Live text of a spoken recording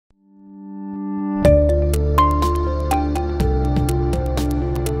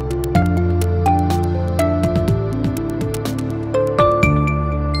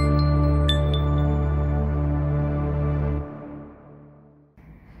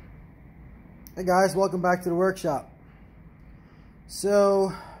Hey guys, welcome back to the workshop.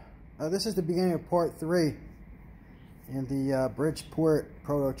 So this is the beginning of part 3 in the Bridgeport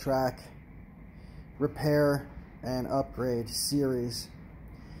Prototrak repair and upgrade series.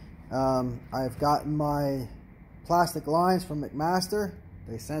 I've gotten my plastic lines from McMaster.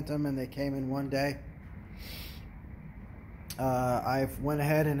 They sent them and they came in one day. I've went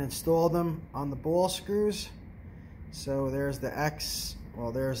ahead and installed them on the ball screws. So there's the X,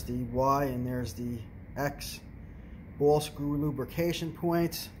 well there's the Y and there's the X ball screw lubrication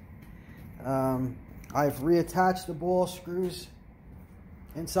points. I've reattached the ball screws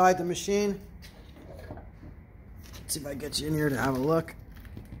inside the machine. Let's see if I get you in here to have a look.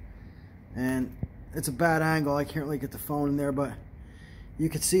 And it's a bad angle, I can't really get the phone in there, but you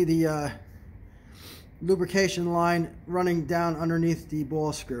can see the lubrication line running down underneath the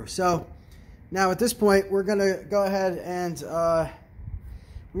ball screw. So now at this point we're going to go ahead and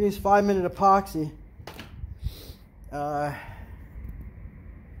we use 5-minute epoxy.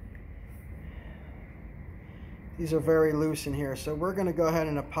 These are very loose in here, so we're going to go ahead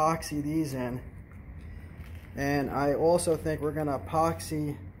and epoxy these in. And I also think we're going to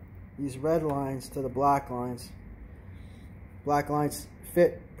epoxy these red lines to the black lines. Black lines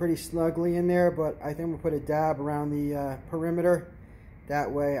fit pretty snugly in there, but I think we'll put a dab around the perimeter.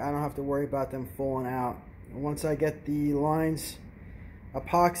 That way I don't have to worry about them falling out. And once I get the lines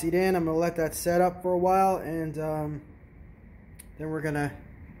epoxied in, I'm going to let that set up for a while, and then we're going to,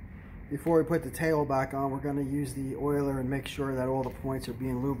 before we put the tail back on, we're going to use the oiler and make sure that all the points are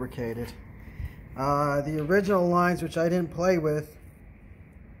being lubricated. The original lines, which I didn't play with,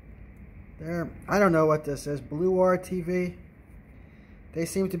 I don't know what this is, Blue RTV. They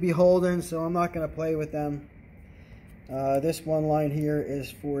seem to be holding, so I'm not going to play with them. This one line here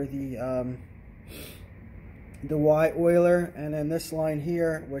is for the Y oiler, and then this line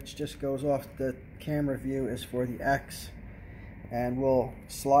here, which just goes off the camera view, is for the X. And we'll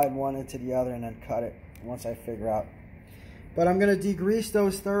slide one into the other and then cut it once I figure out. But I'm going to degrease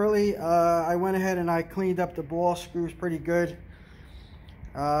those thoroughly. I went ahead and I cleaned up the ball screws pretty good.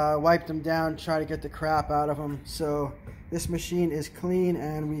 Wiped them down, try to get the crap out of them. So this machine is clean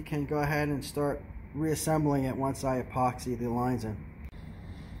and we can go ahead and start reassembling it once I epoxy the lines in.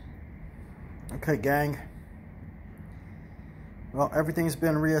 Okay, gang. Well, everything's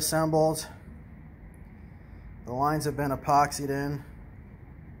been reassembled. The lines have been epoxied in.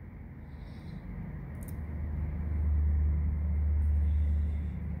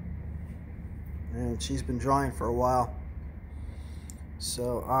 And she's been drying for a while.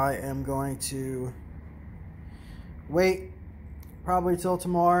 So I am going to wait probably till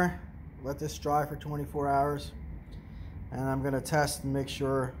tomorrow. Let this dry for 24 hours. And I'm going to test and make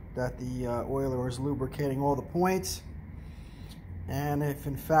sure that the oiler is lubricating all the points. And if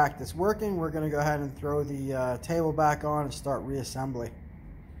in fact it's working, we're going to go ahead and throw the table back on and start reassembly.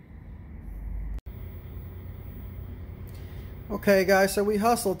 Okay guys, so we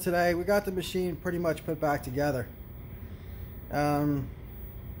hustled today. We got the machine pretty much put back together. There's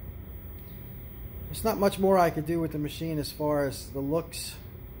not much more I could do with the machine as far as the looks.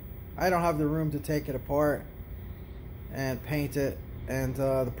 I don't have the room to take it apart and paint it. And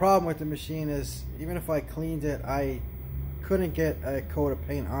the problem with the machine is, even if I cleaned it, I couldn't get a coat of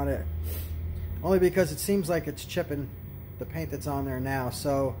paint on it, only because it seems like it's chipping the paint that's on there now.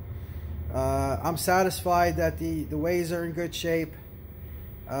 So I'm satisfied that the ways are in good shape.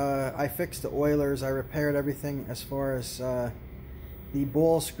 I fixed the oilers, I repaired everything as far as the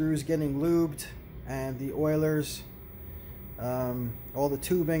ball screws getting lubed and the oilers, all the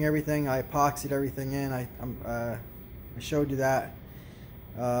tubing, everything. I epoxied everything in. I showed you that.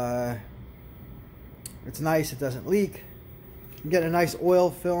 It's nice, it doesn't leak. You get a nice oil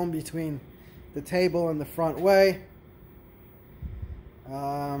film between the table and the front way.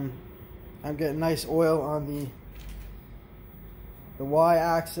 I'm getting nice oil on the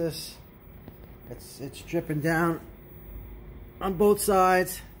Y-axis. It's dripping down on both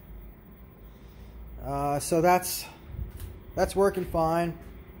sides. So that's working fine.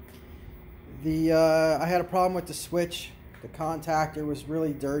 I had a problem with the switch. The contactor was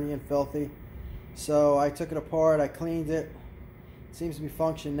really dirty and filthy. So I took it apart, I cleaned it. It seems to be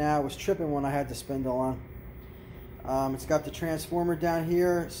functioning now. It was tripping when I had the spindle on. It's got the transformer down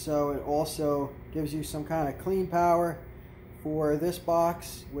here, so it also gives you some kind of clean power for this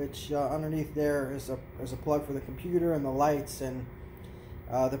box, which underneath there is a plug for the computer and the lights and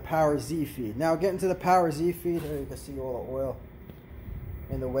the power Z feed. Now getting to the power Z feed, here you can see all the oil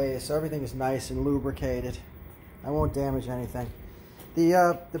in the way, so everything is nice and lubricated. I won't damage anything.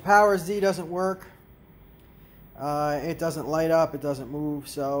 The power Z doesn't work. It doesn't light up, it doesn't move,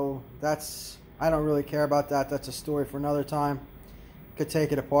 so that's I don't really care about that. That's a story for another time. Could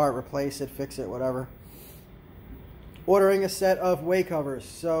take it apart, replace it, fix it, whatever. Ordering a set of way covers.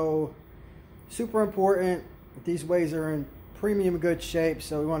 So super important. These ways are in premium good shape,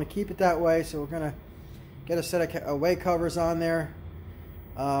 so we want to keep it that way. So we're going to get a set of way covers on there.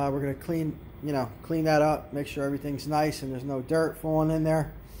 We're going to clean that up, make sure everything's nice and there's no dirt falling in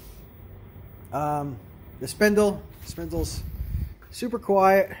there. The spindle's super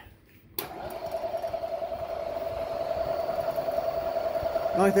quiet.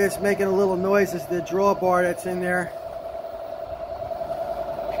 The only thing that's making a little noise is the drawbar that's in there.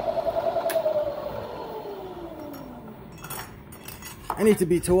 I need to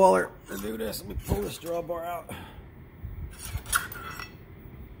be taller to do this. Let me pull this drawbar out.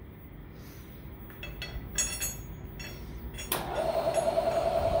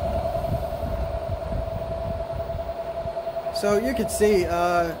 So you can see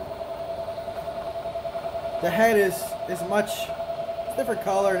the head is much different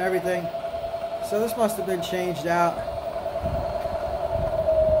color and everything. So this must have been changed out.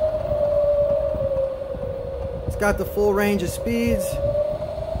 It's got the full range of speeds.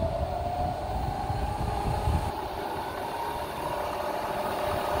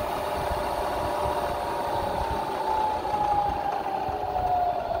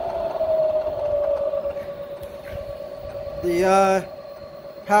 The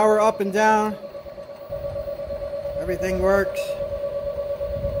power up and down, everything works.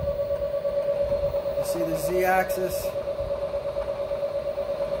 You see the Z-axis.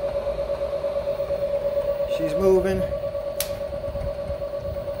 She's moving.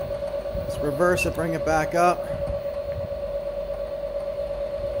 Let's reverse it, bring it back up.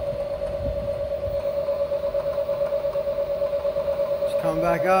 Just come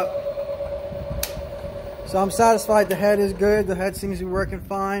back up. So I'm satisfied the head is good. The head seems to be working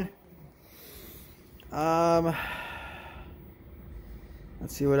fine.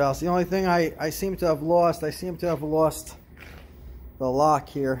 Let's see what else. The only thing I seem to have lost, the lock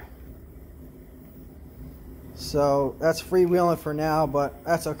here. So that's freewheeling for now, but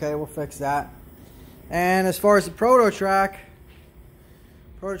that's okay. We'll fix that. And as far as the Prototrak's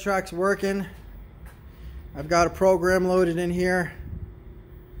working. I've got a program loaded in here.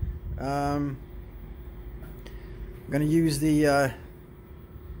 I'm going to use the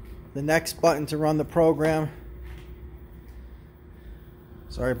next button to run the program.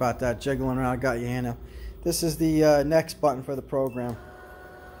 Sorry about that, jiggling around. I got your hand now. This is the next button for the program.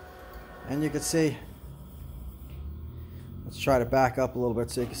 And you can see, let's try to back up a little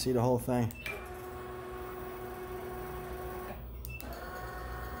bit so you can see the whole thing.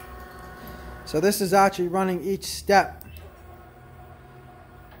 So this is actually running each step.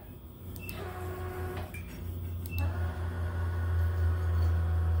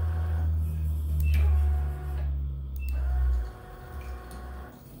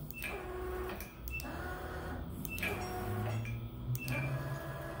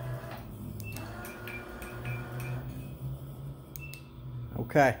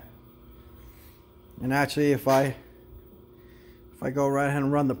 Okay, and actually if I go right ahead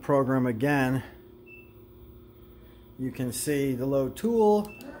and run the program again, you can see the load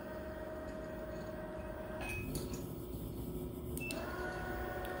tool.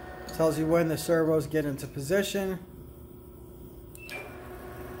 Tells you when the servos get into position.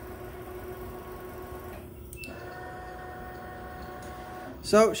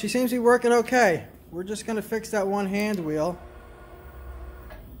 So she seems to be working okay. We're just going to fix that one hand wheel.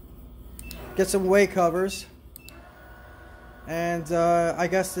 Get some way covers, and I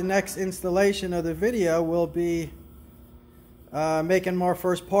guess the next installation of the video will be making my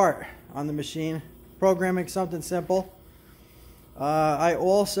first part on the machine, programming something simple. I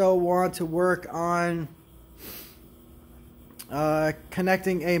also want to work on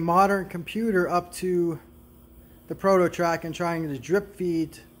connecting a modern computer up to the Prototrak and trying to drip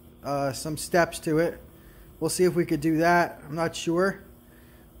feed some steps to it. We'll see if we could do that. I'm not sure,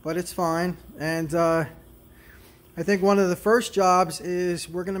 but it's fine. And I think one of the first jobs is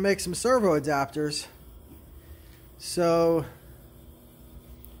we're going to make some servo adapters. So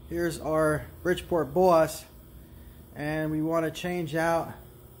here's our Bridgeport boss, and we want to change out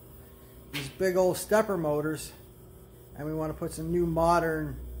these big old stepper motors, and we want to put some new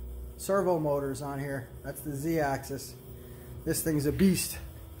modern servo motors on here. That's the Z-axis. This thing's a beast.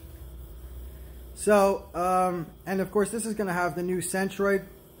 So and of course this is going to have the new Centroid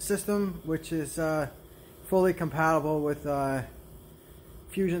system, which is fully compatible with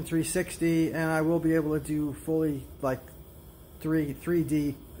Fusion 360, and I will be able to do fully like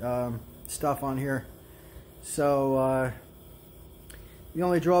 3D stuff on here. So The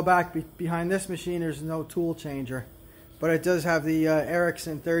only drawback behind this machine, there's no tool changer, but it does have the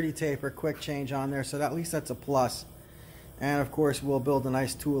Ericsson 30 taper quick change on there, so at least that's a plus. And of course we'll build a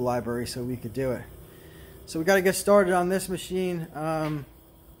nice tool library so we could do it. So we got to get started on this machine. Got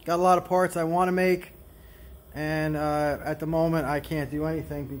a lot of parts I want to make, and at the moment I can't do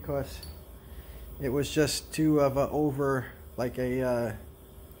anything because it was just too of a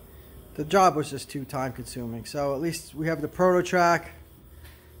the job was just too time consuming. So at least we have the Prototrak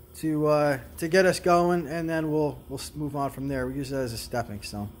to get us going, and then we'll move on from there. We use it as a stepping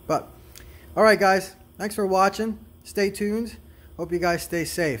stone. But all right guys, thanks for watching. Stay tuned. Hope you guys stay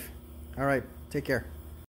safe. All right, take care.